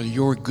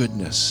your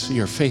goodness,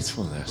 your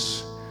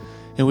faithfulness.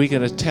 And we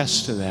can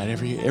attest to that,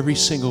 every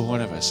single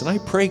one of us. And I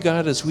pray,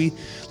 God, as we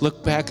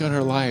look back on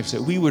our lives,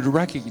 that we would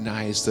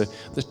recognize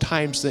the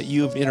times that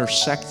you've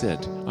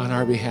intersected on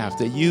our behalf,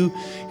 that you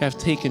have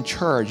taken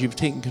charge, you've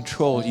taken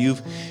control,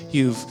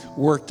 you've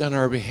worked on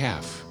our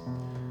behalf.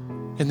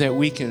 And that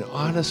we can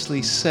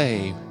honestly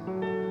say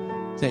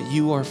that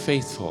you are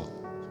faithful,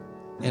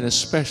 and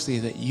especially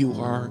that you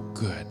are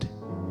good.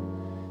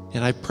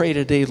 And I pray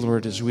today,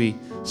 Lord, as we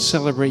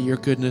celebrate your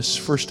goodness,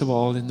 first of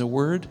all in the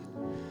Word,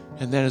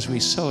 and then as we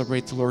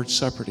celebrate the Lord's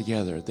Supper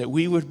together, that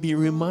we would be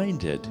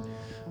reminded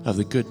of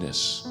the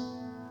goodness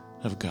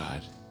of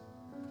God.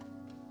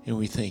 And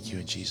we thank you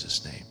in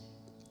Jesus' name.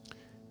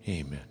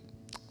 Amen.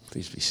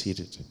 Please be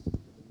seated.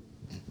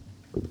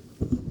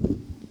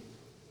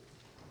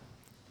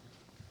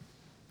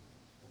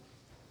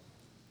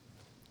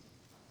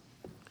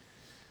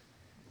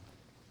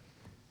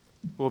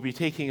 We'll be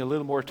taking a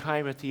little more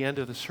time at the end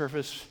of the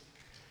service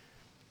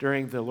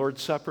during the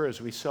Lord's Supper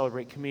as we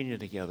celebrate communion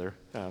together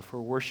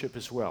for worship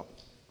as well.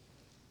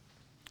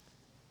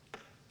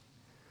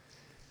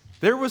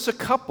 There was a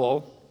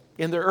couple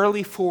in their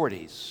early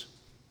 40s.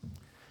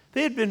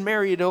 They had been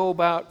married,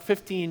 about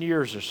 15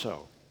 years or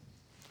so.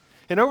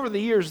 And over the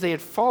years, they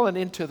had fallen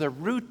into the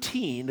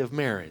routine of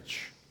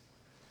marriage.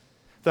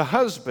 The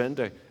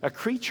husband, a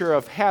creature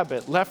of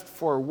habit, left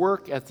for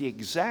work at the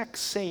exact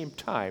same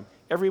time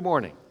every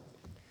morning.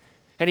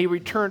 And he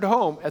returned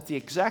home at the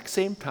exact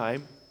same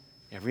time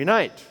every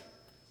night.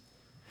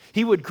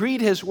 He would greet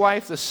his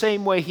wife the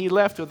same way he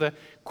left, with a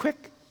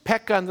quick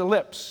peck on the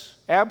lips,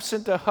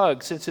 absent a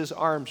hug since his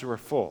arms were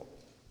full.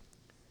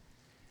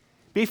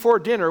 Before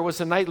dinner was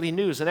the nightly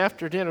news, and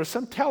after dinner,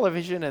 some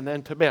television, and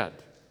then to bed.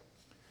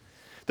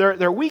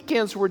 Their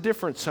weekends were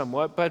different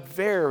somewhat, but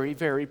very,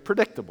 very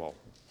predictable.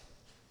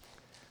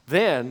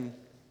 Then,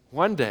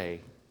 one day,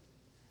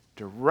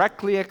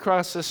 directly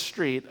across the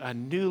street, a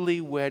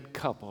newlywed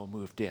couple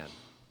moved in.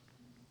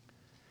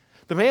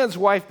 The man's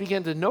wife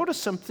began to notice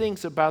some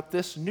things about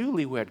this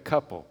newlywed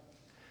couple.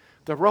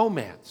 The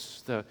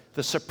romance,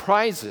 the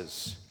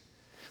surprises.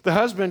 The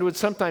husband would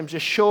sometimes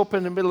just show up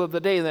in the middle of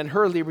the day and then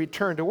hurriedly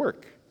return to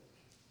work.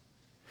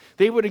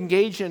 They would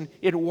engage in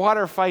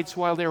water fights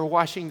while they were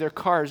washing their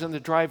cars in the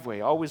driveway,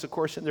 always, of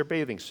course, in their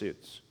bathing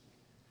suits.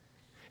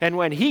 And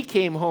when he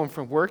came home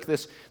from work,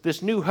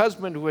 this new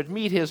husband would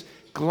meet his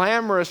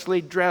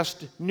glamorously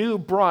dressed new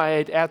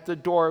bride at the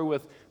door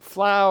with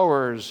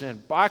flowers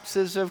and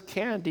boxes of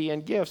candy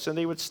and gifts, and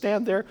they would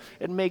stand there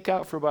and make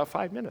out for about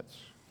 5 minutes.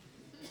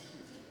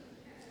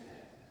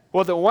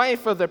 Well, the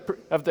wife of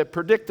the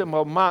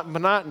predictable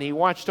monotony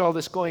watched all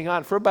this going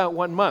on for about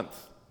 1 month.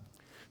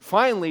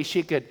 Finally,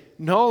 she could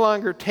no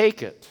longer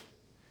take it.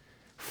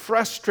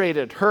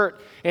 Frustrated,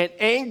 hurt, and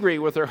angry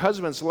with her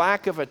husband's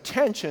lack of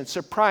attention,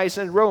 surprise,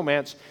 and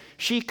romance,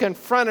 she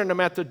confronted him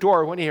at the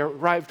door when he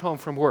arrived home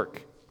from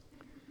work.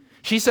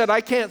 She said,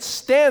 "I can't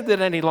stand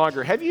it any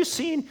longer. Have you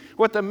seen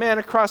what the man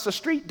across the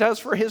street does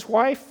for his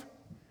wife?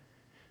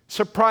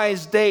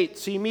 Surprise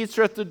dates. He meets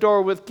her at the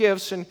door with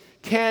gifts and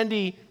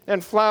candy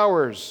and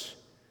flowers.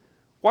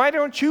 Why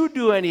don't you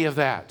do any of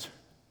that?"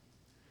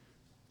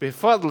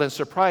 Befuddled and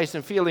surprised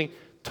and feeling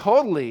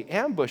totally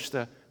ambushed,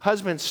 the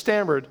husband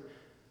stammered,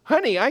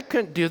 "Honey, I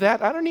couldn't do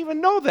that. I don't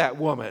even know that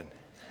woman."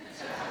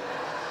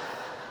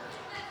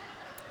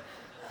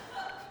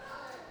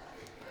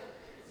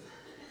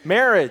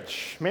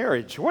 Marriage.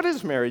 What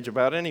is marriage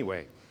about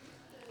anyway?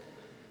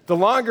 The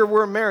longer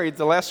we're married,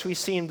 the less we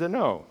seem to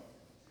know.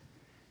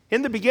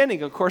 In the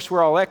beginning, of course,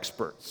 we're all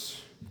experts.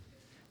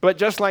 But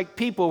just like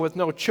people with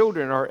no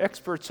children are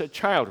experts at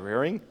child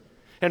rearing,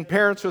 and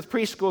parents with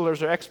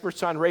preschoolers are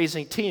experts on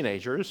raising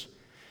teenagers,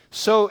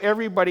 so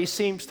everybody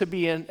seems to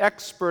be an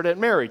expert at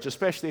marriage,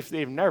 especially if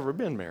they've never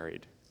been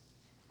married.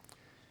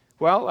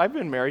 Well, I've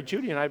been married.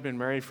 Judy and I have been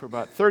married for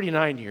about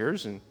 39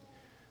 years, and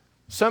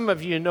some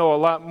of you know a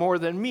lot more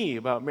than me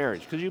about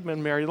marriage because you've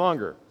been married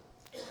longer.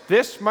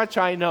 This much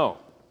I know.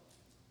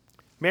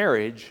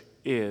 Marriage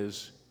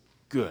is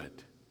good.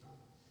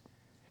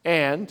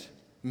 And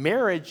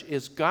marriage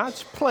is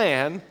God's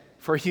plan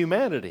for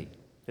humanity.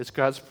 It's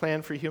God's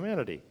plan for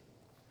humanity.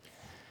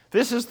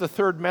 This is the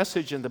third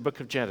message in the book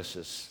of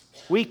Genesis.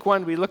 Week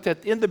 1, we looked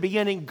at, in the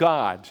beginning,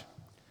 God,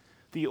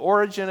 the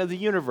origin of the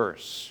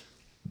universe.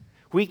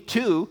 Week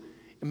 2,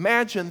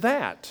 imagine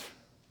that,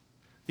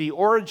 the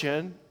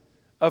origin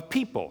of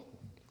people.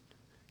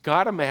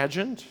 God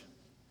imagined,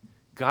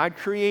 God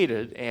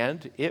created,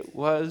 and it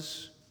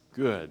was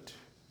good.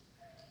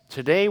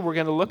 Today we're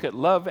going to look at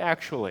love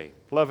actually,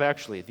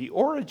 the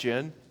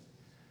origin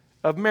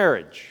of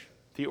marriage,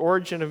 the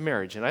origin of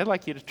marriage. And I'd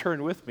like you to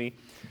turn with me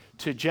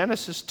to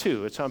Genesis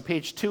 2. It's on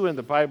page 2 in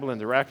the Bible in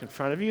the rack in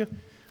front of you,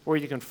 or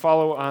you can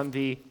follow on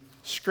the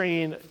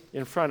screen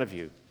in front of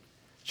you.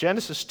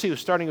 Genesis 2,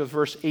 starting with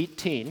verse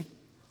 18.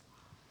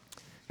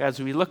 As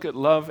we look at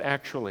love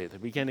actually, the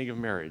beginning of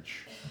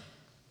marriage.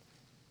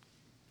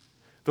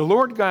 The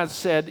Lord God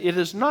said, "It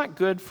is not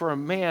good for a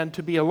man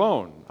to be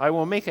alone. I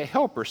will make a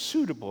helper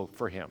suitable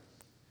for him."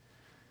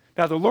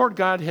 Now the Lord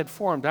God had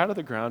formed out of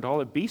the ground all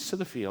the beasts of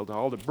the field,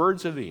 all the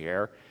birds of the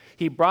air.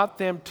 He brought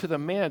them to the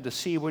man to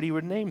see what he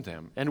would name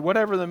them. And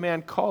whatever the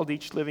man called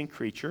each living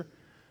creature,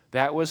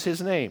 that was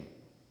his name.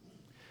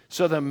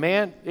 So the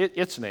man,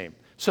 its name.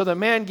 So the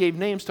man gave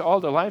names to all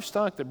the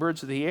livestock, the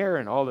birds of the air,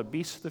 and all the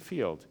beasts of the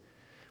field.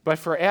 But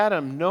for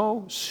Adam,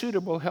 no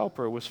suitable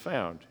helper was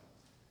found.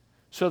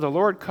 So the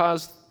Lord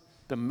caused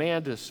the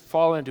man to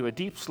fall into a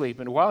deep sleep,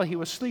 and while he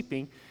was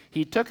sleeping,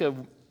 he took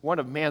one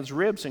of man's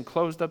ribs and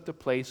closed up the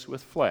place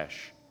with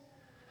flesh.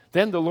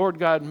 Then the Lord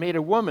God made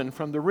a woman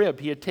from the rib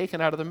he had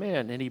taken out of the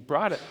man, and he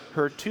brought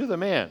her to the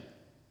man.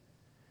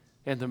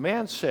 And the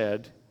man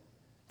said,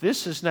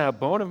 "This is now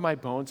bone of my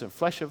bones and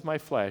flesh of my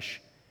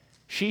flesh.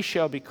 She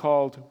shall be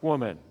called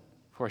woman,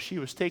 for she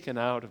was taken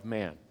out of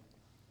man.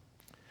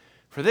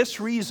 For this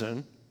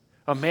reason,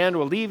 a man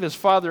will leave his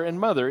father and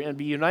mother and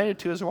be united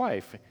to his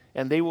wife,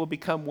 and they will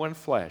become one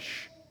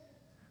flesh.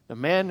 The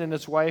man and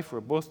his wife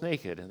were both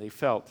naked, and they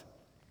felt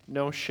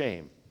no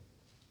shame."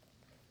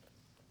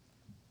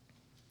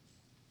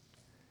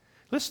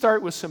 Let's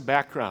start with some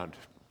background.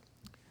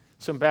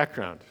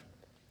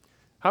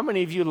 How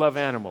many of you love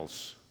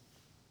animals?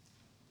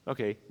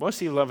 Okay, most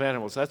of you love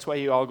animals. That's why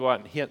you all go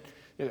out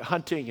and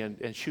hunting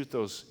and shoot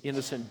those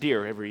innocent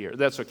deer every year.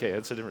 That's okay.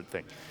 That's a different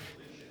thing.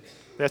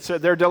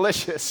 They're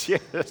delicious.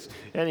 Yes.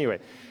 Anyway,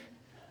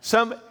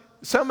 some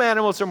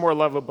animals are more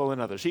lovable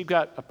than others. You've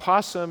got a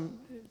possum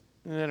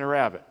and then a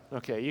rabbit.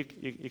 Okay,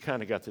 you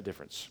kind of got the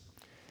difference.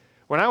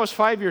 When I was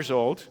 5 years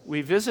old,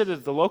 we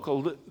visited the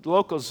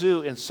local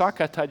zoo in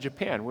Sakata,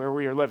 Japan, where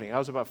we were living. I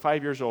was about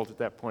 5 years old at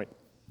that point.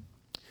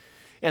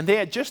 And they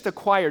had just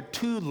acquired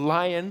 2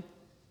 lion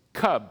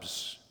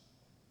cubs.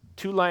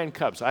 2 lion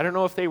cubs. I don't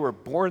know if they were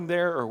born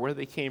there or where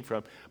they came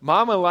from.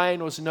 Mama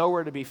lion was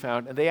nowhere to be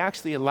found, and they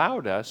actually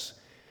allowed us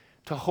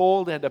to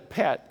hold and to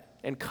pet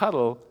and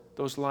cuddle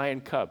those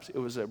lion cubs. It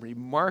was a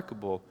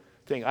remarkable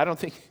thing. I don't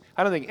think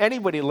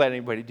anybody let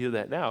anybody do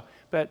that now,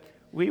 but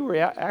we were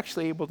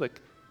actually able to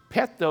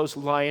pet those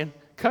lion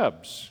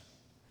cubs.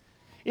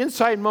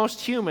 Inside most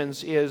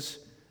humans is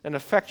an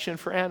affection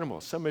for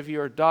animals. Some of you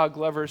are dog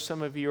lovers,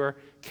 some of you are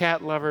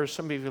cat lovers,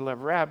 some of you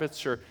love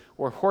rabbits or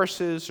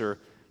horses or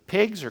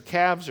pigs or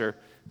calves or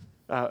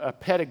a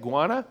pet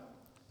iguana,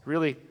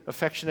 really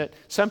affectionate.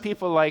 Some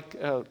people like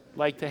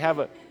to have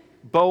a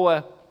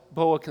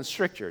boa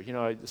constrictor,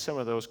 some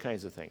of those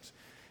kinds of things.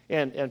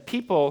 And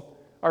people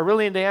are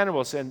really into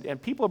animals,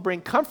 and people bring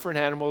comfort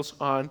animals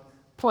on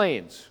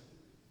planes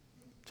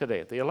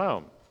today. They allow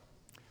them.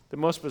 The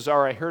most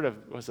bizarre I heard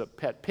of was a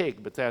pet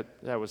pig, but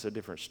that was a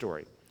different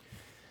story.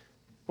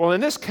 Well,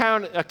 in this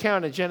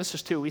account in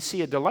Genesis 2, we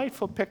see a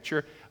delightful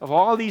picture of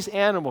all these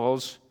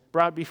animals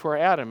brought before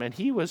Adam, and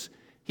he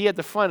had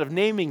the fun of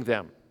naming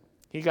them.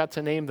 He got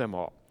to name them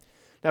all.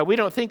 Now, we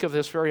don't think of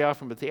this very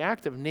often, but the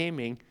act of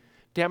naming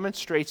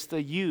demonstrates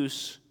the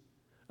use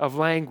of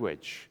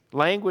language.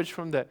 Language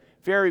from the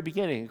very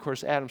beginning. Of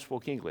course, Adam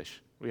spoke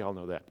English. We all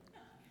know that.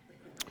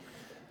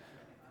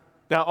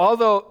 Now,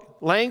 although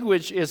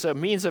language is a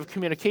means of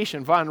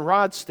communication, Von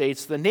Rad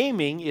states the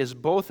naming is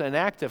both an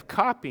act of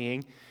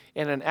copying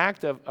and an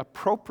act of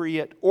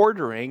appropriate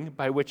ordering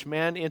by which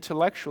man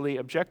intellectually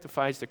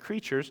objectifies the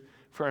creatures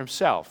for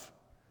himself.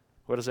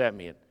 What does that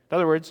mean? In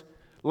other words,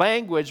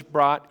 language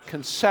brought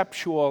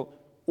conceptual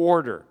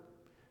order.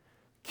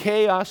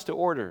 Chaos to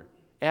order.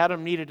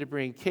 Adam needed to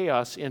bring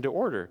chaos into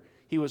order.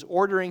 He was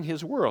ordering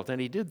his world, and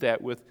he did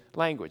that with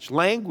language.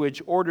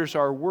 Language orders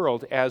our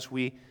world as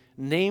we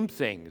name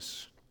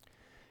things.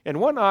 And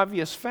one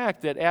obvious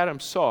fact that Adam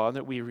saw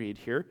that we read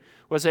here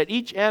was that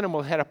each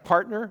animal had a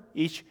partner,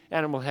 each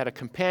animal had a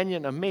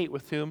companion, a mate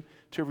with whom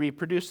to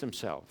reproduce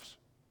themselves,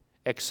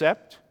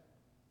 except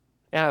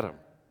Adam.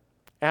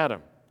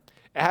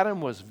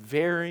 Adam was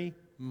very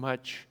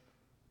much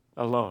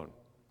alone.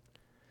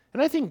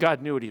 And I think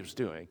God knew what he was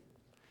doing.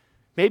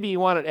 Maybe he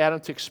wanted Adam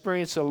to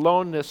experience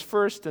aloneness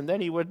first, and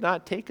then he would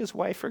not take his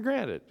wife for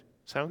granted.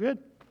 Sound good?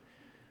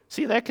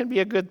 See, that can be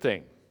a good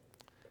thing.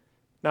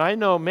 Now, I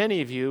know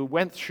many of you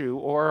went through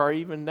or are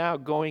even now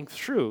going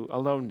through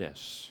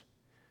aloneness.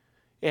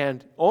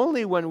 And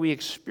only when we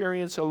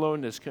experience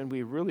aloneness can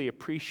we really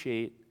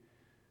appreciate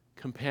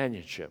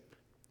companionship.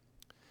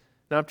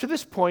 Now, up to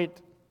this point,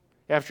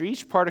 after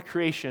each part of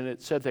creation,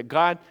 it said that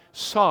God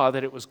saw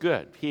that it was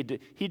good. He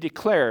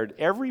declared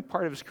every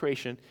part of his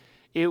creation,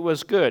 it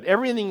was good.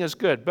 Everything is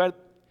good. But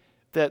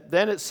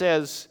then it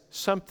says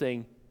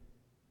something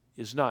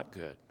is not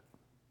good.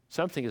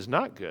 Something is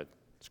not good.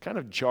 It's kind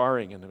of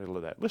jarring in the middle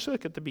of that. Let's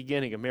look at the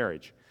beginning of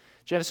marriage.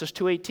 Genesis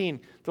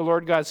 2:18, the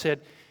Lord God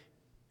said,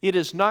 it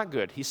is not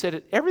good. He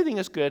said everything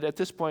is good at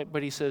this point,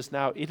 but he says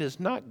now it is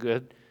not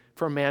good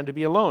for man to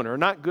be alone, or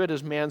not good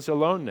is man's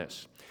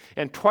aloneness.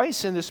 And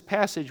twice in this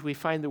passage we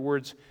find the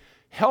words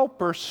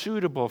helper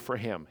suitable for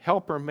him,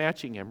 helper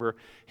matching him, or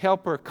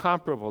helper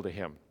comparable to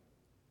him.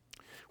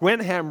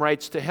 Wenham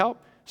writes, to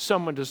help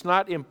someone does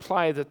not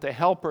imply that the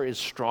helper is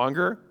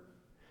stronger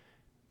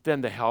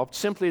than the helped,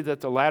 simply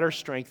that the latter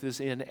strength is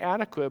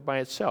inadequate by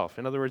itself.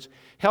 In other words,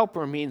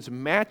 helper means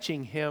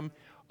matching him,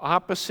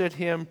 opposite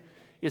him,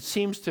 it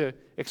seems to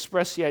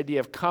express the idea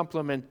of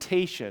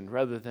complementation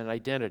rather than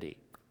identity.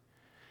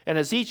 And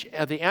as each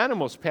of the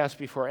animals passed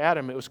before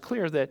Adam, it was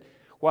clear that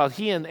while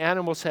he and the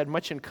animals had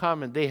much in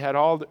common, they had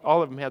all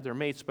of them had their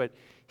mates, but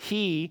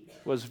he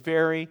was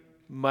very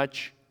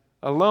much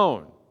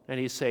alone. And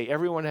he'd say,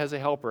 everyone has a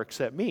helper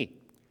except me.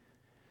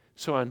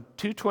 So on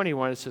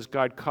 2:21, it says,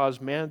 God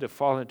caused man to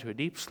fall into a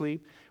deep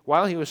sleep.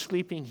 While he was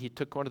sleeping, he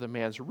took one of the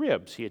man's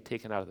ribs he had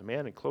taken out of the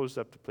man and closed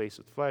up the place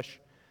with flesh.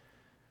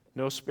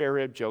 No spare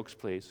rib jokes,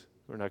 please.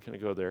 We're not going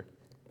to go there.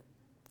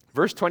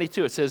 Verse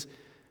 22, it says,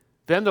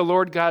 then the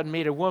Lord God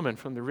made a woman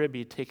from the rib he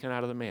had taken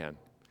out of the man.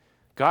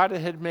 God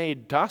had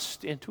made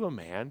dust into a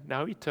man.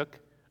 Now he took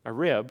a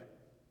rib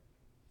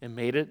and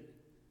made it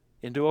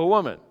into a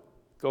woman.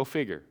 Go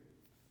figure.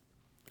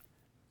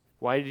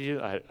 Why did you?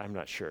 I'm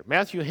not sure.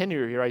 Matthew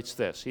Henry writes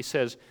this. He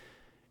says,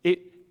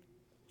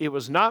 it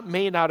was not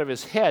made out of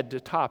his head to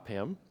top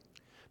him,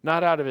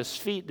 not out of his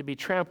feet to be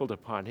trampled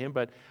upon him,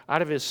 but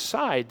out of his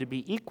side to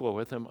be equal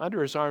with him,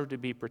 under his arm to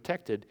be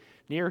protected,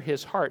 near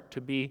his heart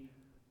to be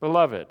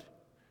beloved.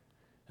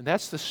 And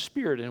that's the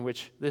spirit in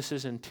which this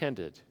is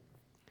intended.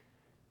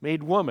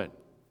 Made woman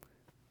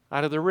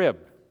out of the rib.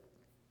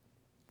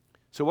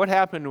 So what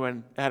happened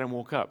when Adam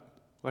woke up?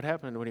 What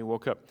happened when he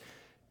woke up?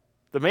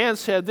 The man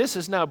said, this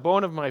is now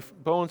bone of my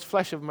bones,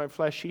 flesh of my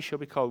flesh. She shall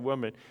be called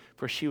woman,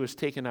 for she was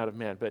taken out of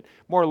man. But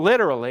more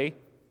literally,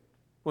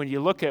 when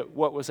you look at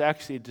what was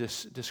actually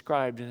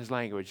described in his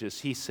language, is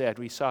he said,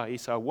 he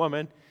saw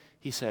woman.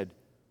 He said,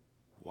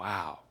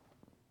 wow,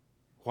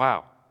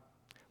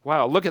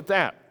 look at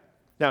that.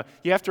 Now,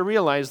 you have to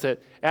realize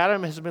that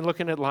Adam has been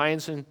looking at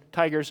lions and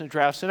tigers and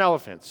giraffes and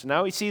elephants.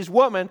 Now he sees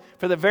woman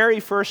for the very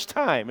first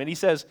time, and he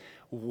says,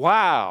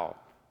 wow.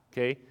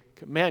 Okay,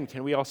 men,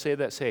 can we all say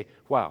that? Say,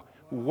 wow.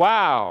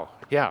 Wow.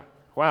 Yeah,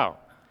 wow.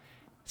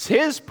 It's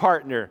his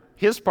partner,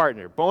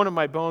 bone of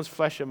my bones,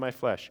 flesh of my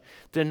flesh.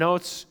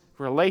 Denotes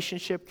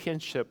relationship,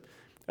 kinship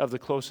of the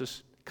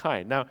closest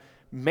kind. Now,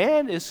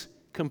 man is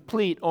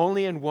complete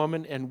only in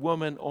woman and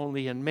woman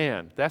only in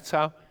man. That's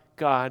how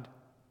God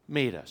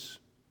made us.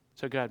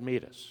 That's how God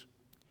made us.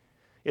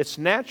 It's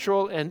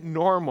natural and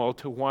normal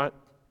to want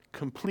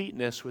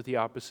completeness with the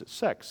opposite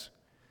sex.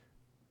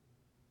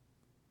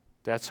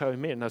 That's how he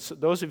made it. Now, so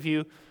those of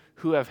you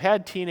who have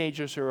had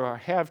teenagers or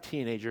have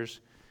teenagers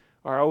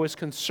are always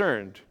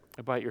concerned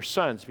about your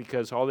sons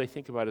because all they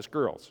think about is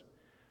girls.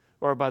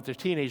 Or about their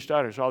teenage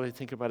daughters, all they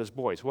think about is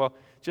boys. Well,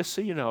 just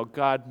so you know,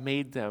 God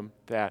made them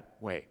that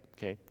way.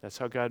 Okay? That's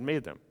how God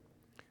made them.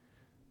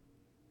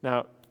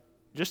 Now,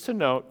 just to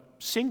note,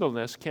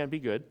 singleness can be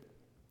good.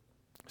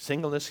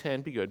 Singleness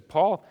can be good.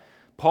 Paul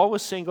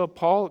was single.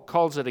 Paul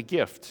calls it a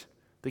gift.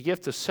 The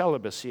gift of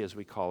celibacy, as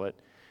we call it.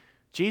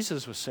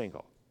 Jesus was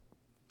single.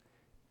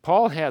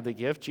 Paul had the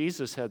gift.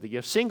 Jesus had the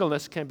gift.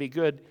 Singleness can be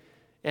good,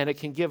 and it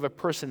can give a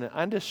person an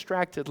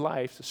undistracted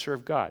life to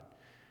serve God.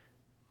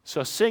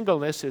 So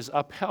singleness is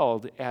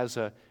upheld as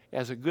a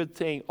good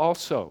thing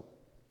also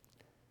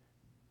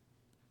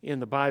in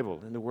the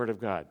Bible, in the Word of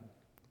God.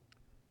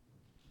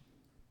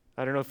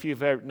 I don't know if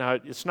you've ever, now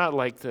it's not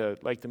like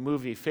the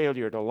movie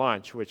Failure to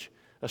Launch, which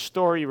a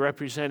story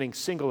representing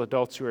single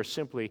adults who are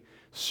simply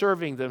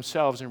serving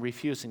themselves and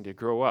refusing to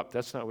grow up.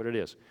 That's not what it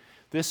is.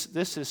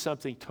 This is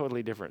something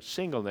totally different.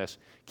 Singleness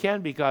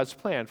can be God's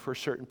plan for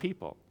certain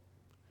people.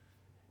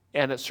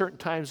 And at certain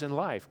times in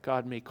life,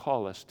 God may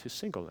call us to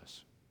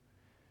singleness.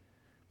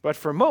 But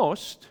for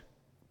most,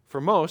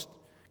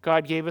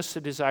 God gave us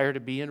the desire to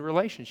be in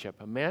relationship,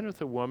 a man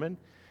with a woman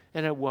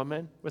and a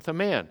woman with a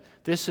man.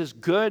 This is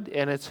good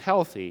and it's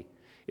healthy.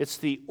 It's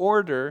the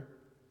order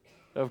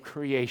of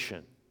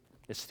creation.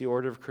 It's the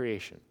order of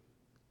creation.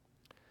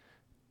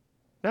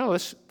 Now,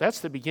 that's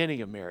the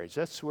beginning of marriage.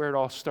 That's where it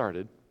all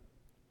started.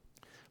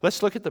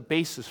 Let's look at the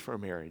basis for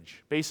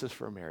marriage.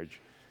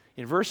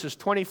 In verses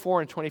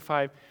 24 and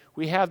 25,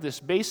 we have this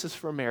basis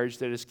for marriage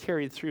that is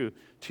carried through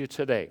to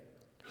today.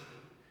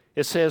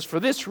 It says, for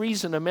this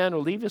reason a man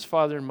will leave his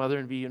father and mother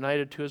and be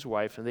united to his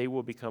wife, and they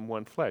will become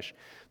one flesh.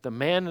 The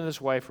man and his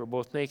wife were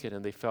both naked,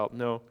 and they felt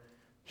no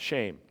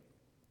shame.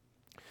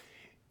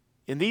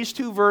 In these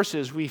two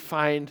verses, we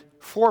find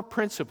 4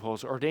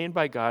 principles ordained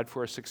by God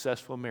for a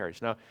successful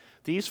marriage. Now,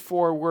 these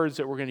 4 words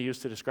that we're going to use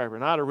to describe are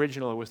not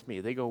original with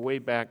me. They go way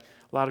back.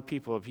 A lot of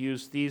people have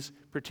used these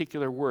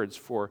particular words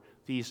for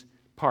these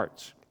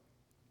parts.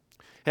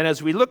 And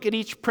as we look at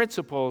each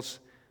principle,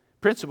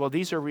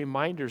 these are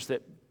reminders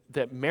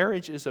that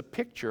marriage is a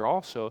picture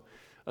also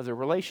of the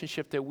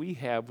relationship that we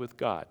have with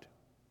God.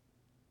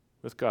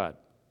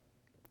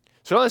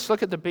 So let's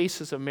look at the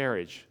basis of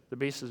marriage.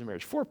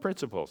 4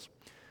 principles.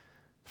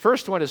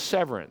 First one is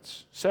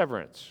severance.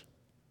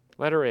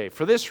 Letter A.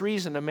 For this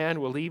reason, a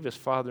man will leave his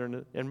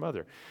father and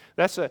mother.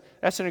 That's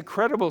an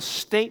incredible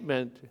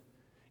statement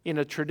in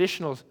a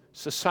traditional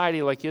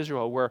society like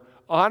Israel, where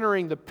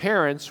honoring the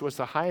parents was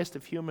the highest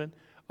of human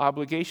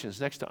obligations,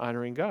 next to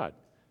honoring God.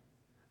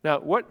 Now,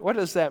 what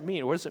does that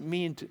mean? What does it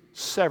mean to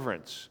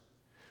severance?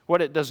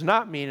 What it does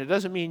not mean, it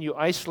doesn't mean you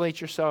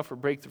isolate yourself or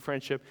break the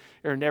friendship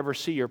or never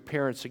see your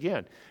parents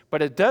again.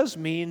 But it does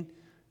mean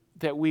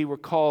that we were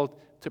called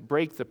to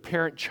break the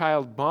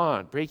parent-child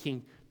bond,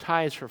 breaking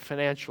ties for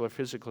financial or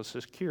physical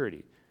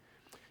security.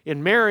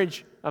 In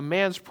marriage, a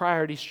man's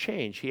priorities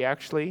change. He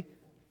actually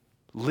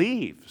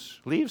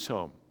leaves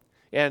home.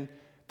 And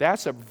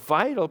that's a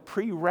vital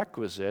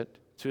prerequisite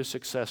to a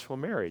successful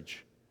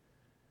marriage.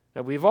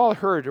 Now, we've all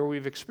heard or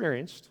we've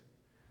experienced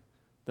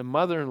the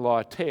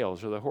mother-in-law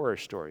tales or the horror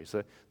stories,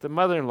 the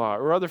mother-in-law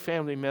or other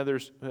family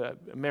members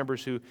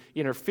who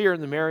interfere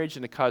in the marriage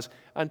and cause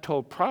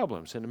untold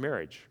problems in the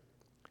marriage.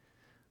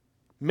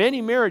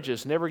 Many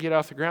marriages never get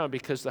off the ground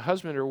because the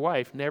husband or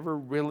wife never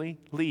really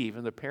leave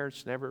and the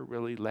parents never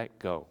really let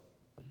go.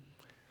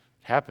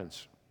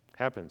 Happens.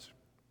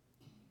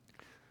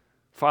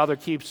 Father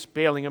keeps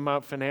bailing him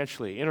out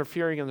financially,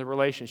 interfering in the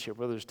relationship,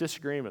 whether there's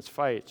disagreements,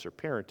 fights, or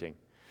parenting.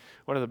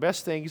 One of the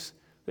best things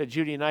that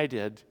Judy and I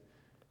did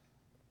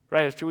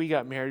right after we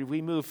got married,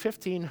 we moved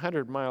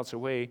 1,500 miles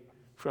away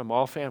from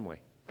all family,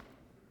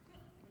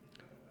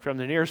 from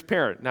the nearest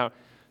parent. Now,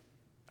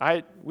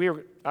 I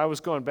was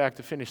going back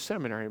to finish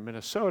seminary in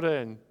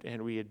Minnesota,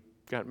 and we had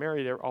got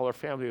married. All our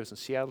family was in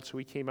Seattle, so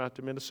we came out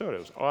to Minnesota. It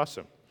was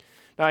awesome.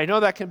 Now, I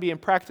know that can be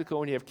impractical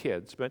when you have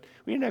kids, but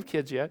we didn't have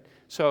kids yet.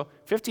 So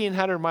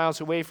 1,500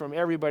 miles away from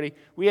everybody,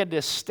 we had to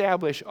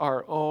establish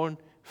our own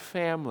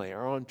family,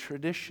 our own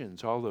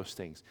traditions, all those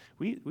things.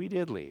 We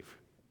did leave.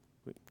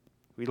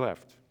 We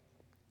left.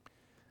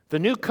 The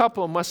new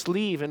couple must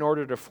leave in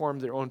order to form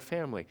their own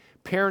family.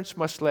 Parents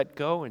must let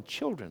go, and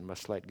children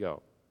must let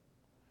go.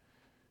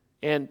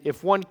 And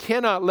if one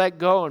cannot let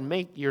go and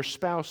make your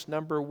spouse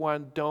number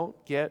one, don't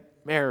get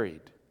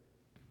married.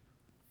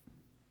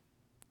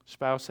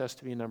 Spouse has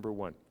to be number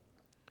one.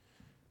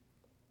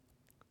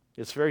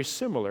 It's very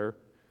similar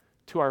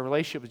to our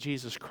relationship with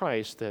Jesus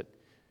Christ, that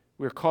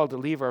we're called to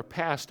leave our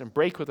past and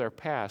break with our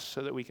past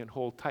so that we can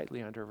hold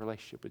tightly onto our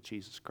relationship with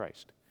Jesus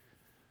Christ.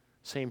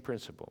 Same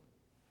principle.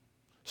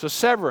 So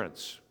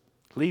severance,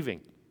 leaving.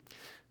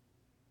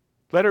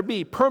 Letter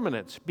B,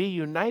 permanence. Be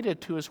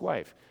united to his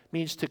wife.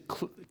 Means to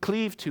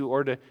cleave to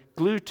or to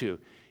glue to.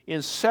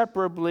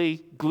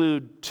 Inseparably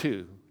glued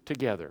to,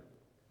 together.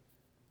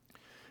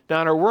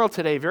 Now, in our world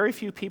today, very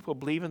few people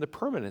believe in the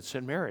permanence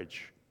in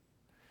marriage.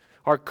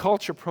 Our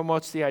culture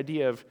promotes the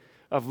idea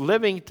of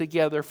living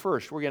together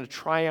first. We're going to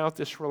try out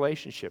this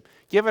relationship.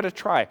 Give it a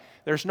try.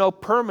 There's no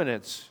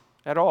permanence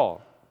at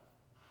all.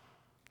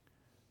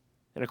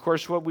 And of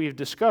course, what we've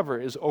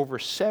discovered is over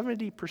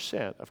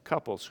 70% of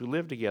couples who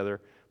live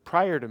together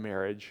prior to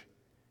marriage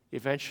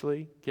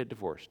eventually get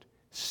divorced.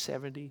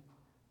 70%.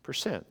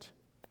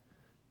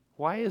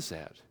 Why is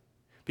that?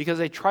 Because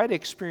they try to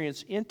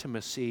experience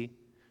intimacy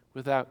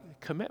without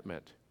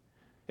commitment.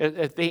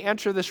 If they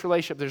enter this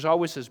relationship, there's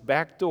always this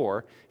back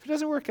door. If it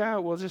doesn't work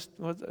out, we'll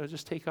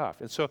just take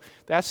off. And so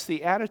that's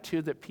the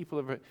attitude that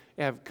people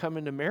have come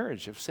into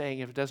marriage, of saying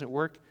if it doesn't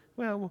work,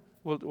 well,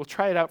 we'll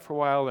try it out for a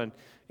while, and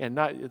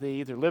not they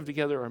either live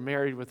together or are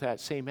married with that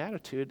same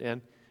attitude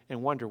and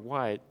wonder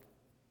why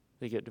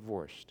they get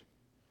divorced.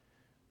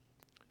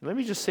 Let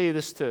me just say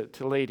this to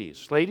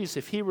ladies. Ladies,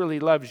 if he really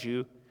loves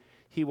you,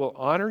 he will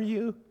honor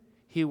you,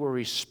 he will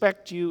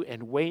respect you,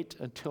 and wait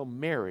until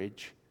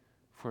marriage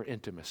for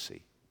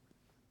intimacy.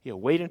 He'll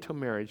wait until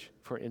marriage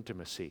for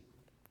intimacy.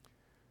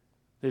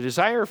 The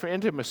desire for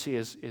intimacy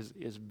is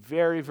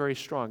very, very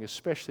strong,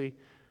 especially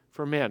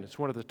for men. It's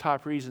one of the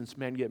top reasons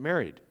men get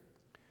married.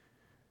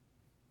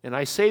 And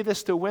I say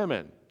this to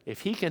women.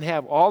 If he can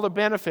have all the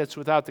benefits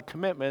without the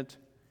commitment,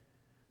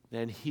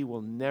 then he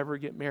will never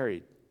get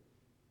married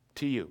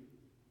to you.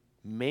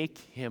 Make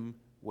him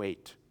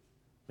wait.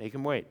 Make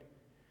him wait.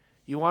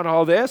 You want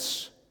all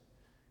this?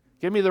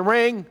 Give me the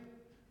ring.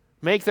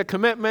 Make the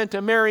commitment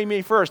to marry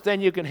me first.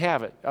 Then you can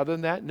have it. Other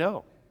than that,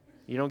 no.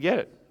 You don't get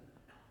it.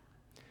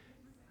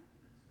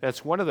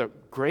 That's one of the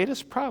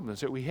greatest problems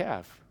that we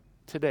have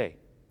today.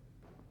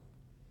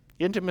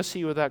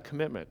 Intimacy without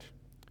commitment.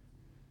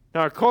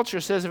 Now, our culture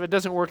says if it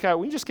doesn't work out,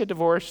 we just get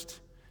divorced.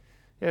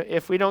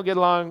 If we don't get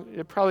along,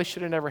 it probably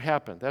should have never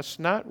happened. That's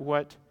not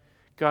what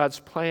God's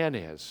plan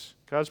is.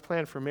 God's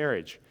plan for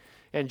marriage.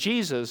 And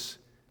Jesus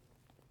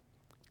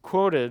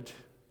quoted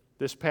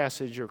this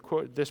passage, or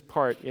this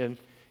part in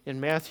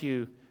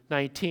Matthew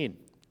 19.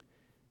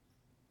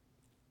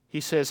 He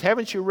says,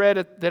 haven't you read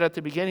that at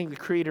the beginning the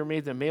Creator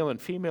made them male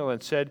and female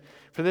and said,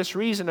 for this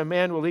reason a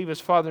man will leave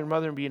his father and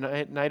mother and be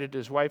united to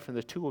his wife, and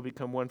the two will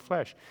become one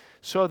flesh.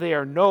 So they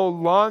are no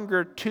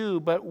longer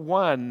two, but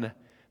one.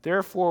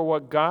 Therefore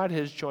what God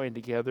has joined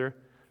together,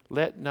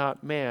 let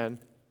not man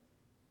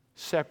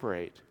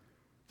separate.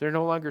 They're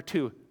no longer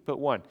two, but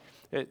one.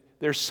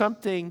 There's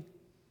something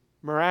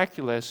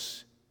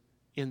miraculous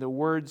in the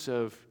words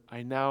of,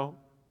 I now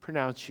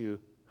pronounce you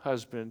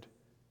husband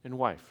and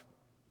wife,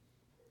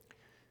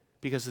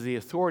 because of the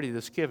authority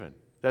that's given.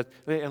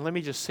 And let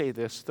me just say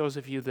this, those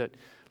of you that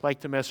like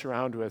to mess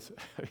around with,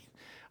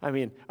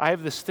 I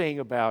have this thing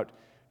about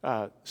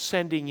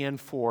sending in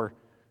for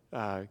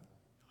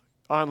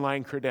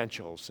online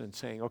credentials and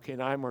saying, okay,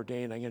 now I'm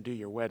ordained, I'm going to do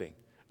your wedding.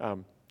 I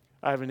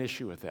have an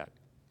issue with that.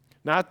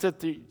 Not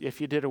that if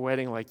you did a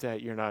wedding like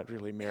that, you're not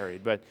really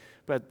married, but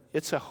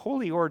it's a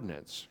holy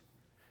ordinance.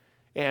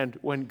 And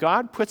when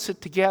God puts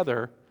it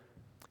together,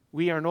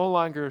 we are no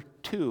longer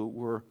two,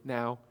 we're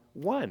now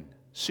one.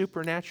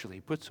 Supernaturally,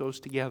 he puts those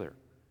together.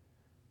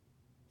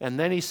 And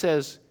then he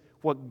says,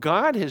 what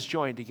God has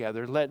joined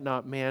together, let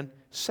not man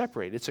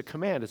separate. It's a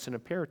command, it's an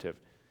imperative.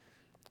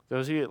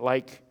 Those of you that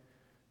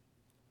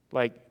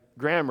like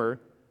grammar,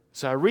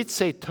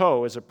 zaritse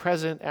to is a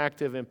present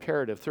active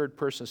imperative, third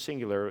person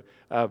singular.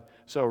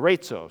 So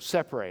retzo,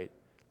 separate.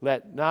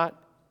 Let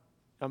not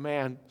a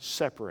man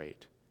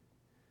separate.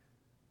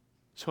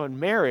 So in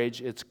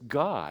marriage, it's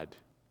God.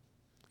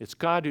 It's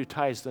God who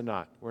ties the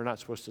knot. We're not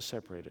supposed to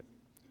separate it.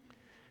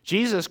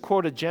 Jesus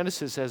quoted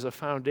Genesis as a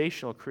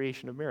foundational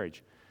creation of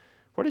marriage.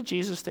 What did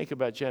Jesus think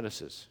about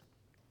Genesis?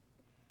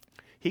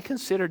 He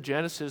considered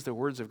Genesis the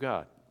words of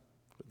God.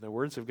 The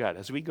words of God.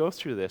 As we go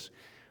through this,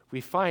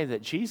 we find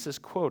that Jesus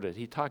quoted,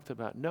 he talked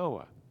about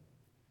Noah.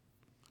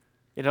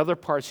 In other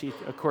parts, he,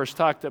 of course,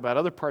 talked about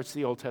other parts of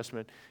the Old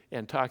Testament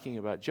and talking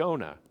about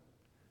Jonah,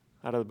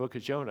 out of the book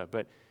of Jonah.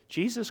 But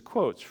Jesus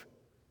quotes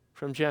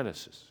from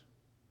Genesis.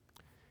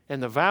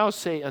 And the vows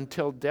say,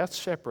 until death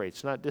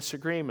separates, not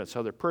disagreements,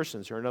 other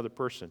persons or another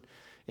person.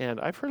 And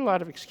I've heard a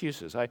lot of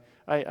excuses.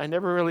 I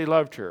never really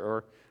loved her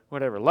or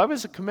whatever. Love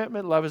is a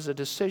commitment. Love is a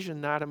decision,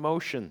 not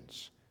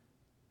emotions.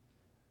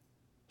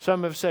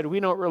 Some have said, we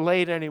don't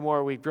relate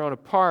anymore. We've grown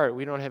apart.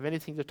 We don't have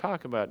anything to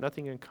talk about,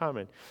 nothing in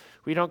common.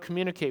 We don't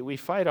communicate. We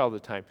fight all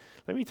the time.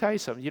 Let me tell you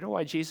something. You know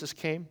why Jesus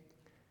came?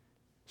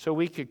 So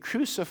we could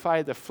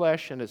crucify the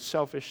flesh and its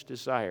selfish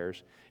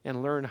desires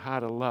and learn how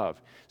to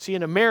love. See,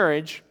 in a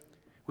marriage,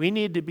 we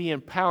need to be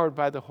empowered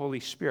by the Holy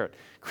Spirit.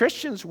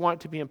 Christians want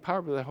to be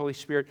empowered by the Holy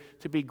Spirit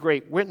to be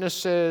great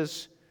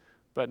witnesses,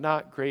 but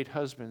not great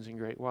husbands and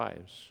great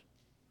wives.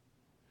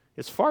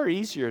 It's far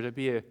easier to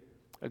be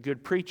a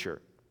good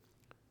preacher,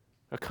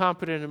 a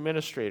competent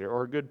administrator,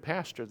 or a good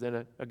pastor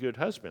than a good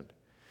husband.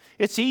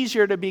 It's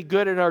easier to be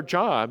good at our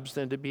jobs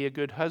than to be a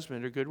good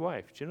husband or good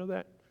wife. Do you know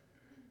that?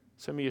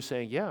 Some of you are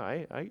saying, yeah,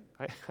 I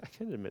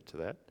can admit to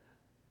that.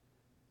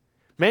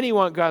 Many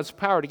want God's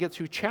power to get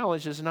through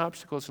challenges and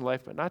obstacles in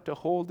life, but not to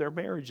hold their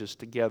marriages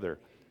together.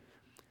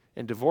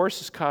 And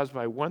divorce is caused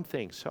by one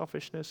thing,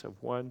 selfishness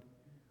of one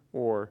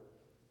or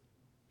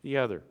the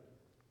other.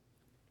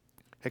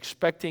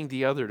 Expecting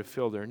the other to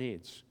fill their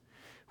needs.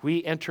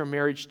 We enter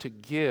marriage to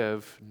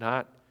give,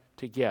 not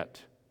to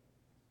get.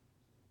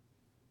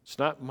 It's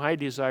not my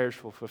desires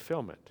for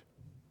fulfillment.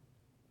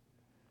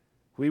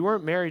 We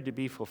weren't married to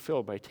be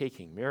fulfilled by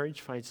taking.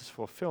 Marriage finds its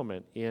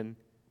fulfillment in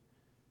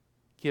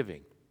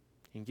giving.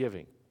 In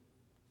giving.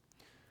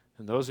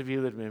 And those of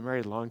you that have been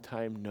married a long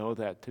time know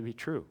that to be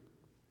true.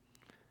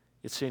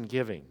 It's in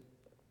giving.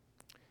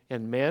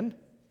 And men,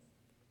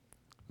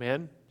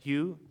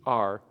 you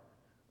are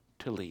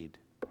to lead.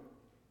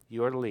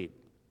 You are to lead.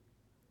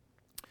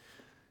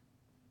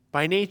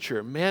 By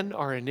nature, men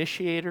are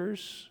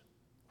initiators,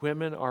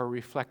 women are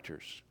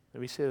reflectors. Let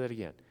me say that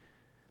again.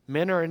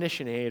 Men are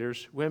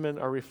initiators, women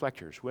are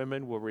reflectors.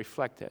 Women will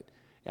reflect it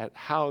at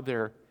how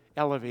they're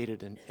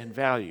elevated and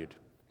valued.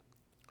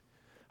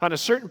 On a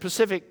certain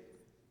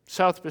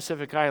South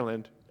Pacific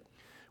island,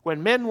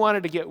 when men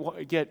wanted to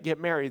get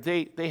married,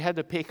 they had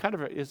to pay kind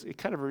of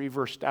a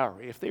reverse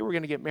dowry. If they were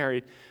going to get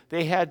married,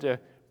 they had to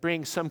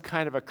bring some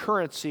kind of a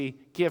currency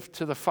gift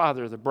to the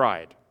father of the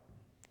bride.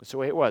 That's the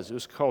way it was. It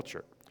was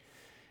culture.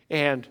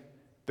 And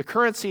the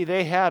currency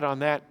they had on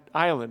that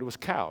island was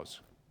cows.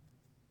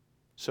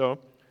 So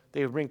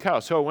they would bring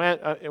cows. So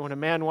when a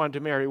man wanted to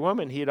marry a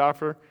woman, he'd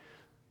offer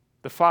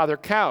the father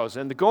cows.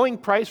 And the going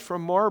price for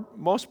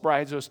most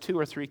brides was 2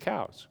 or 3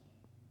 cows.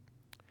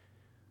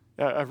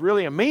 A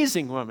really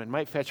amazing woman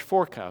might fetch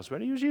 4 cows,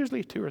 but it was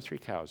usually 2 or 3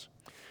 cows.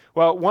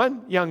 Well,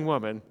 one young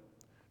woman,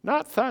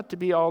 not thought to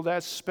be all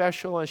that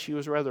special and she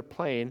was rather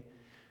plain,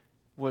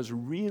 was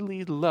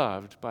really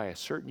loved by a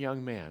certain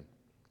young man.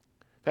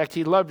 In fact,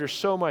 he loved her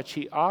so much,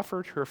 he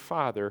offered her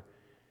father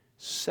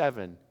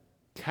 7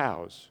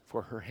 cows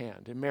for her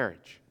hand in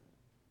marriage.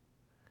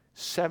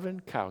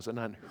 7 cows, an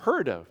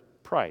unheard of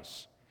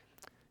price.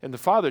 And the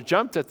father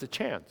jumped at the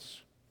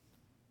chance.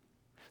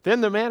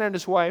 Then the man and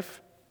his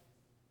wife,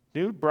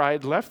 new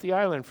bride, left the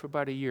island for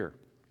about a year.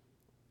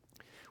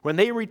 When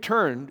they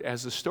returned,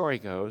 as the story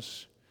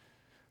goes,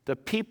 the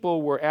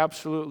people were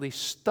absolutely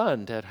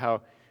stunned at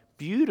how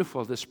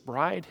beautiful this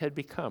bride had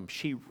become.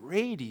 She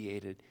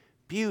radiated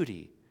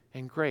beauty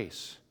and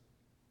grace.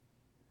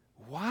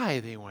 Why,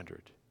 they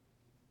wondered?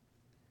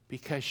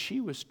 Because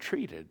she was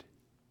treated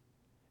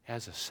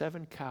as a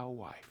 7-cow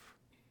wife.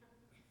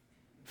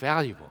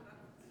 Valuable.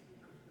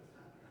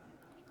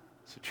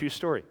 It's a true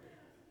story.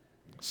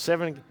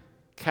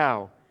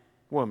 7-cow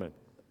woman.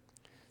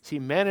 See,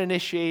 men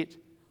initiate,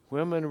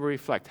 women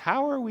reflect.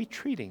 How are we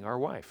treating our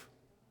wife?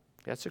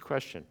 That's a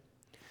question.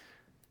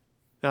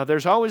 Now,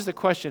 there's always the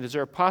question, is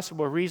there a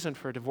possible reason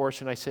for a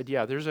divorce? And I said,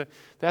 yeah,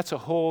 that's a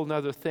whole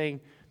other thing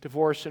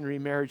divorce and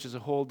remarriage is a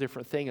whole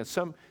different thing. And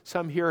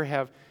some here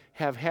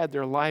have had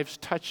their lives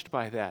touched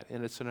by that,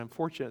 and it's an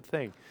unfortunate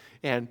thing.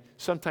 And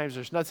sometimes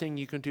there's nothing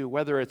you can do,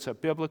 whether it's a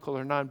biblical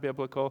or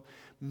non-biblical.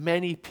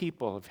 Many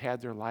people have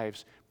had their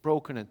lives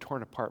broken and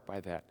torn apart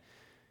by that.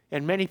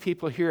 And many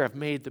people here have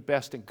made the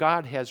best, and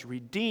God has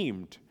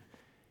redeemed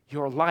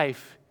your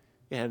life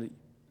and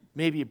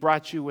maybe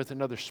brought you with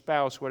another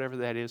spouse, whatever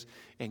that is,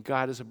 and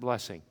God is a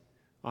blessing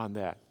on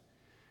that.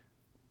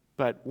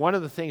 But one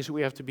of the things that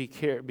we have to be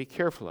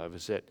careful of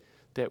is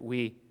that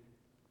we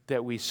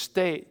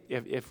stay,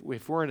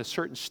 if we're in a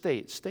certain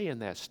state, stay in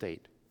that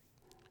state.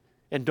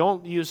 And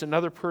don't use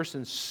another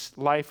person's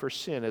life or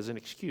sin as an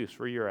excuse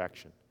for your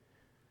action.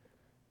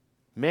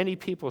 Many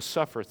people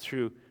suffer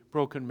through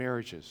broken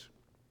marriages.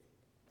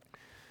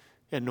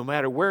 And no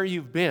matter where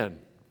you've been,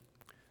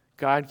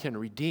 God can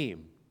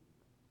redeem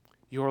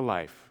your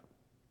life.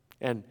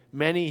 And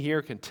many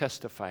here can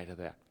testify to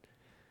that.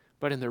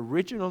 But in the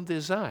original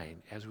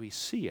design, as we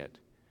see it,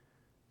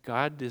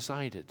 God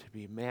designed it to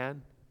be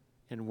man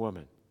and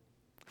woman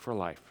for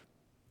life.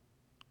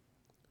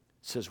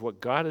 It says,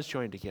 what God has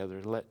joined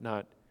together, let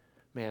not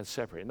man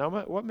separate. Now,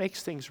 what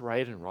makes things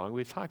right and wrong?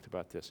 We've talked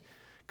about this.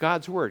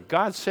 God's word.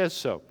 God says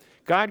so.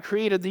 God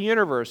created the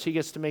universe. He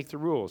gets to make the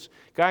rules.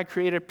 God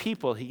created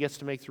people. He gets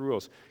to make the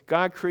rules.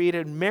 God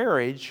created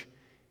marriage.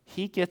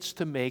 He gets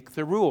to make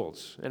the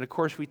rules. And of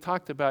course, we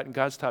talked about in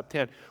God's top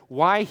 10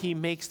 why he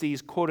makes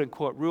these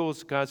quote-unquote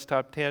rules, God's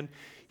top 10.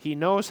 He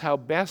knows how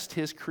best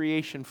his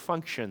creation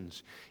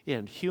functions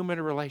in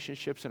human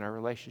relationships and our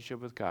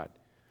relationship with God.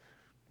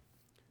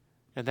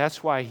 And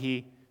that's why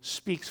he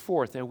speaks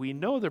forth. And we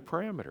know the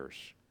parameters,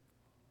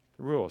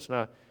 the rules.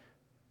 Now,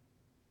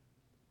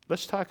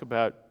 let's talk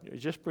about,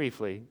 just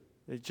briefly,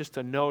 just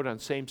a note on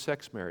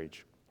same-sex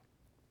marriage.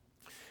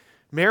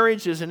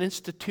 Marriage is an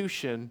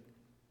institution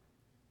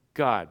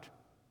God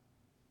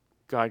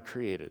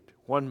created.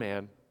 One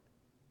man,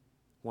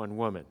 one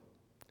woman.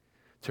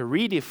 To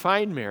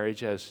redefine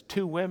marriage as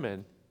two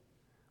women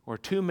or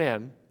two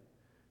men,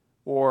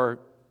 or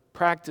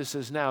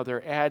practices now,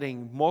 they're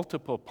adding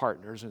multiple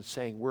partners and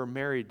saying we're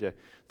married to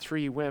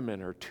 3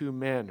 women or 2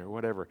 men or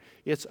whatever.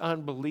 It's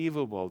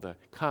unbelievable, the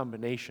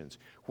combinations.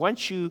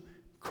 Once you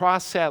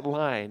cross that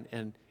line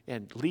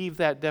and leave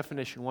that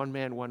definition, one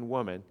man, one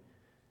woman,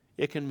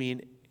 it can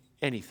mean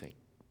anything.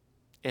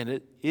 And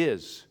it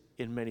is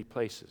in many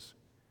places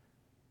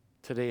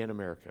today in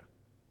America.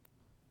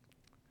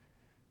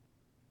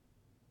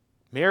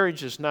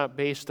 Marriage is not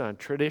based on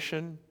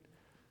tradition,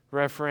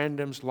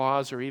 referendums,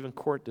 laws, or even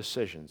court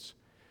decisions.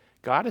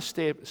 God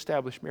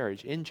established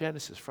marriage in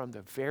Genesis from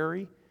the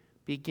very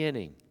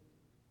beginning.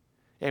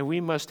 And we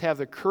must have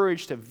the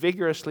courage to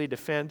vigorously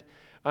defend,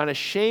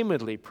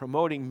 unashamedly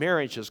promoting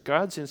marriage as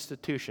God's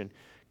institution,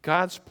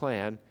 God's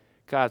plan,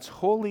 God's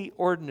holy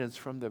ordinance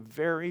from the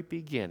very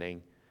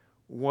beginning.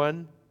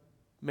 One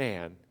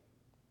man,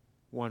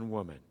 one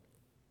woman.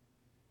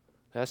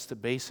 That's the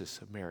basis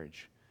of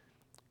marriage.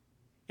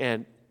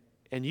 And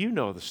you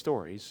know the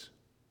stories.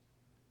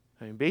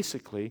 I mean,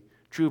 basically,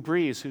 Drew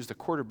Brees, who's the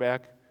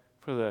quarterback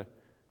for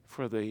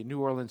the New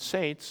Orleans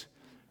Saints,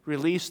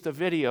 released a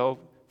video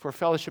for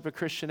Fellowship of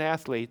Christian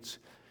Athletes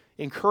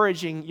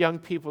encouraging young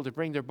people to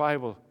bring their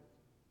Bible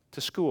to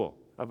school,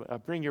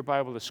 bring your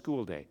Bible to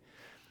school day.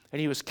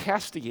 And he was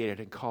castigated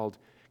and called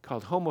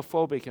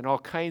homophobic and all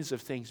kinds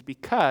of things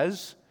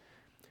because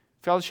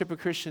Fellowship of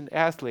Christian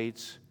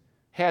Athletes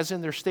has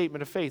in their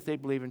statement of faith they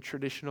believe in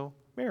traditional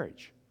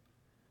marriage.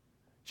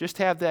 Just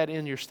have that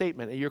in your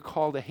statement, and you're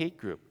called a hate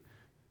group.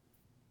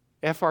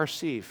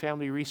 FRC,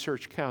 Family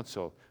Research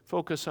Council,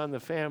 Focus on the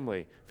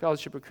Family,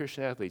 Fellowship of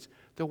Christian Athletes,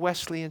 the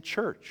Wesleyan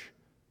Church.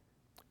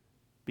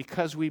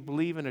 Because we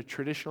believe in a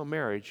traditional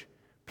marriage,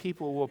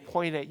 people will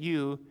point at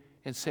you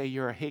and say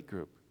you're a hate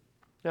group.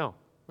 No,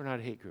 we're not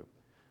a hate group.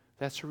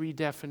 That's a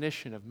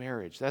redefinition of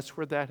marriage. That's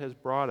where that has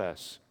brought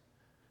us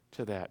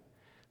to that.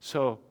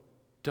 So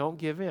don't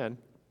give in.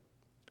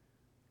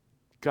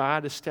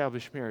 God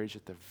established marriage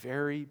at the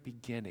very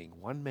beginning.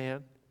 One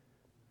man,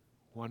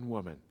 one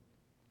woman.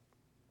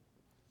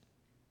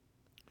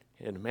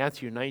 In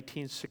Matthew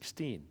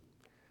 19:16, it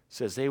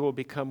says, they will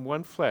become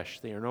one flesh.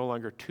 They are no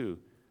longer two,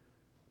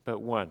 but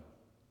one.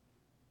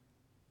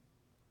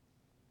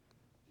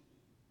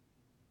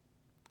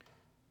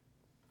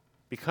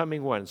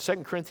 Becoming one.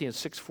 2 Corinthians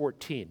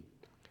 6:14.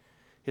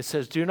 It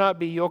says, do not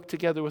be yoked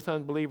together with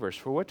unbelievers.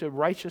 For what do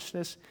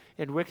righteousness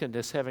and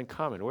wickedness have in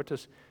common? What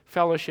does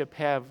fellowship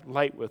have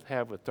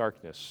with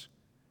darkness?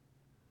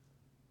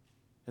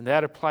 And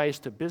that applies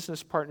to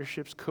business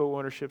partnerships,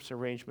 co-ownerships,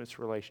 arrangements,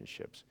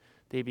 relationships.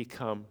 They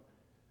become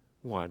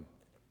one.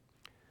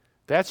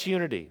 That's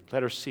unity.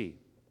 Letter C.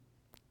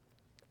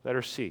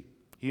 Letter C.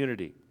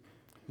 Unity.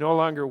 No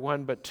longer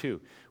one, but two.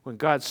 When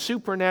God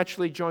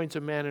supernaturally joins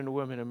a man and a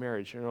woman in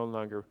marriage, they're no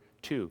longer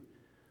two,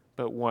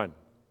 but one.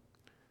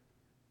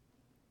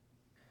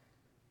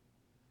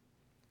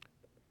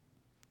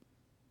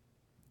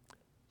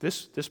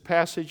 This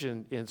passage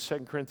in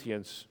 2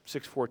 Corinthians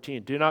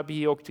 6:14, do not be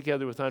yoked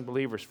together with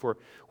unbelievers, for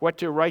what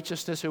do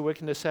righteousness and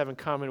wickedness have in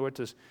common? What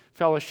does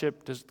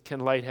fellowship, can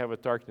light have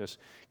with darkness?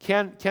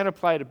 Can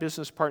apply to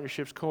business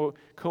partnerships,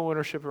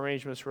 co-ownership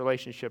arrangements,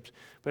 relationships,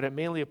 but it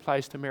mainly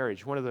applies to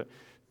marriage. One of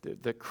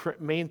the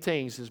main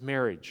things is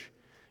marriage.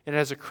 And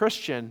as a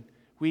Christian,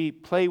 we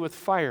play with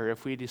fire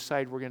if we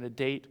decide we're going to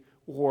date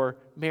or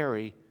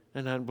marry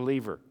an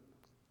unbeliever.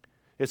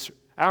 It's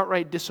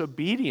outright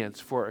disobedience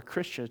for a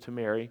Christian to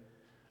marry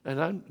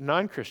a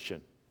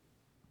non-Christian.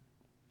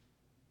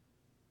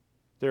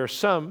 There are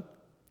some,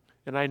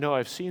 and I know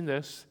I've seen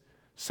this,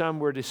 some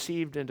were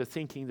deceived into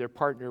thinking their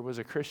partner was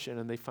a Christian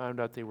and they found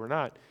out they were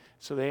not.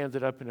 So they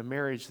ended up in a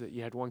marriage that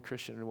you had one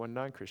Christian and one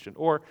non-Christian.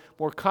 Or,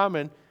 more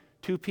common,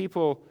 two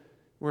people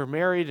were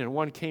married and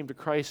one came to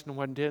Christ and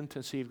one didn't,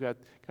 and so you've got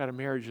a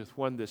marriage with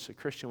one that's a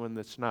Christian, one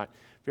that's not.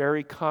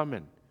 Very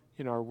common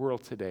in our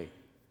world today.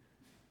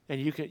 And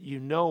you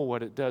know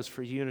what it does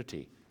for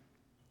unity.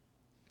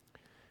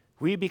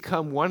 We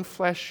become one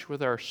flesh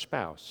with our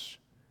spouse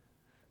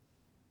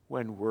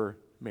when we're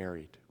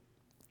married.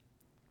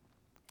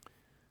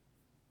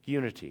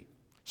 Unity.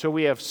 So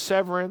we have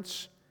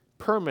severance,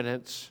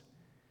 permanence,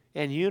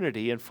 and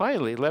unity. And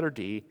finally, letter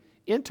D,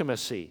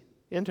 intimacy.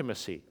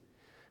 Intimacy.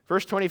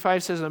 Verse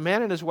 25 says, a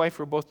man and his wife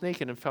were both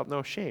naked and felt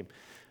no shame.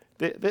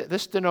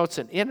 This denotes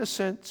an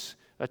innocence,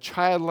 a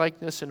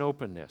childlikeness, and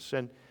openness.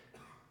 And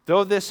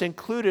though this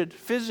included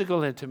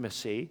physical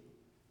intimacy,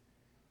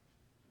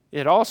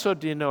 it also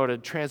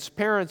denoted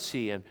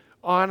transparency and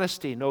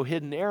honesty, no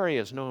hidden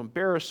areas, no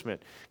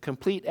embarrassment,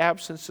 complete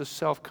absence of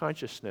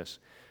self-consciousness,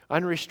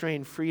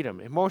 unrestrained freedom,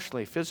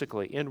 emotionally,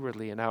 physically,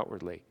 inwardly, and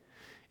outwardly.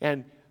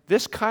 And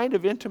this kind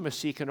of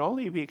intimacy can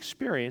only be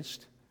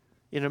experienced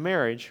in a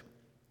marriage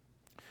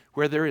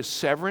where there is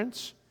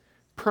severance,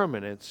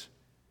 permanence,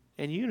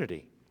 and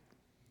unity.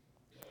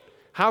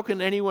 How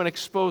can anyone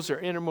expose their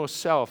innermost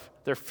self,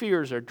 their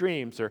fears, their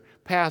dreams, their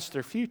past,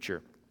 their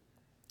future,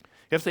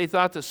 if they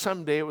thought that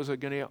someday it was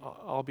going to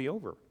all be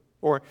over?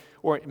 Or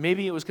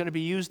maybe it was going to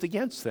be used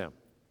against them.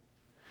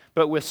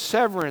 But with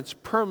severance,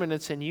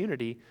 permanence, and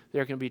unity,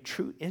 there can be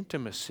true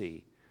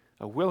intimacy,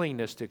 a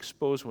willingness to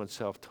expose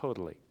oneself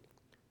totally.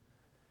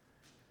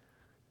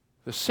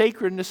 The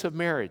sacredness of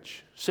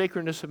marriage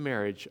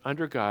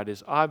under God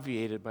is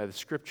obviated by the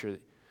Scripture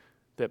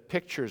that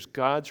pictures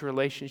God's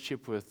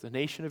relationship with the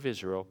nation of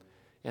Israel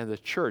and the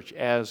church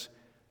as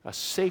a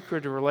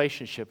sacred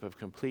relationship of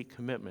complete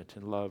commitment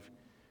and love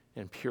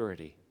and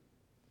purity.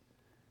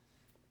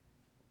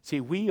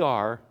 See, we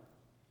are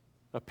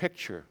a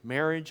picture.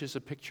 Marriage is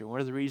a picture. One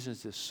of the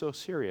reasons it's so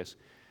serious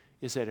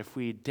is that if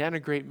we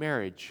denigrate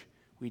marriage,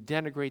 we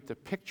denigrate the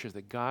picture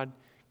that God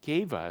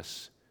gave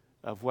us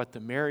of what the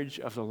marriage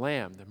of the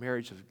Lamb, the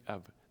marriage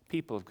of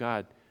people of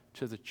God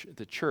to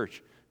the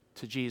church,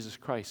 to Jesus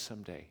Christ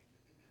someday.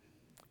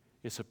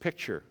 It's a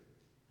picture.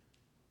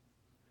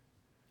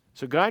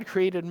 So God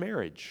created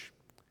marriage,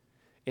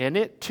 and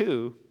it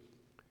too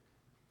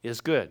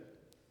is good.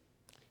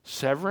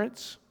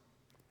 Severance,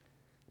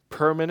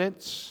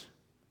 permanence,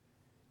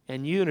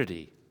 and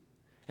unity.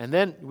 And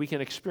then we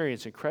can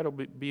experience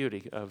incredible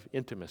beauty of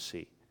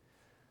intimacy.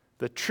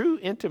 The true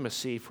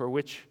intimacy for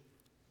which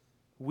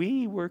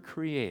we were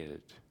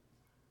created.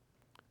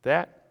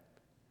 That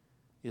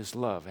is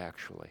love,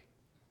 actually.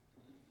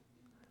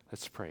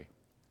 Let's pray.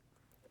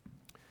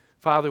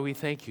 Father, we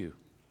thank you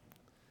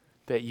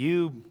that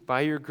you,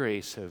 by your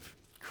grace, have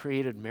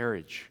created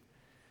marriage.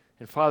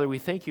 And Father, we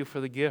thank you for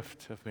the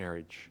gift of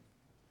marriage.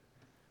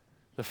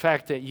 The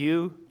fact that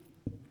you,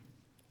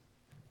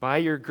 by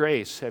your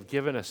grace, have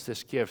given us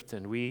this gift,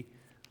 and we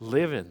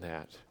live in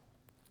that.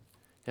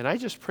 And I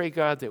just pray,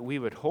 God, that we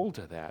would hold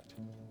to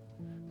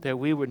that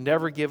we would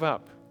never give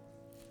up.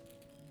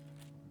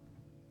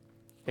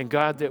 And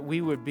God, that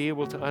we would be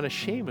able to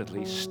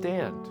unashamedly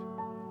stand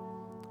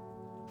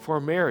for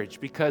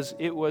marriage, because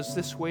it was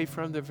this way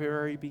from the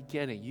very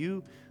beginning.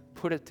 You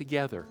put it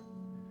together.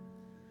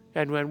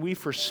 And when we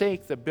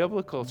forsake the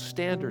biblical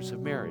standards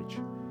of marriage,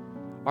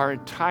 our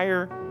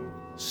entire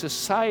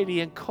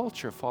society and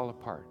culture fall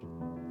apart.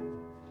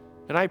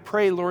 And I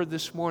pray, Lord,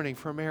 this morning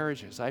for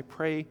marriages. I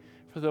pray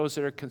for those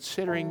that are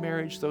considering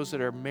marriage, those that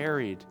are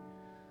married.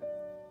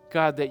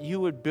 God, that you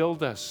would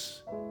build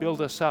us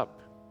up.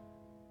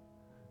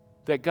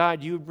 That,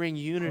 God, you would bring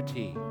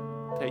unity.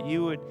 That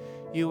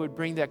you would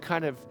bring that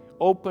kind of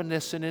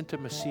openness and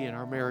intimacy in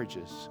our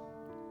marriages.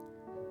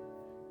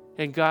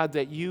 And, God,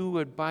 that you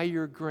would, by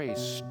your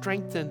grace,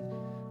 strengthen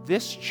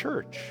this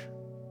church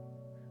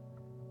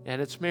and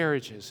its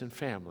marriages and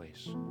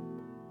families.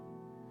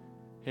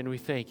 And we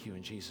thank you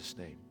in Jesus'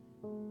 name.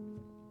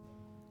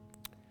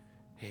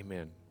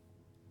 Amen.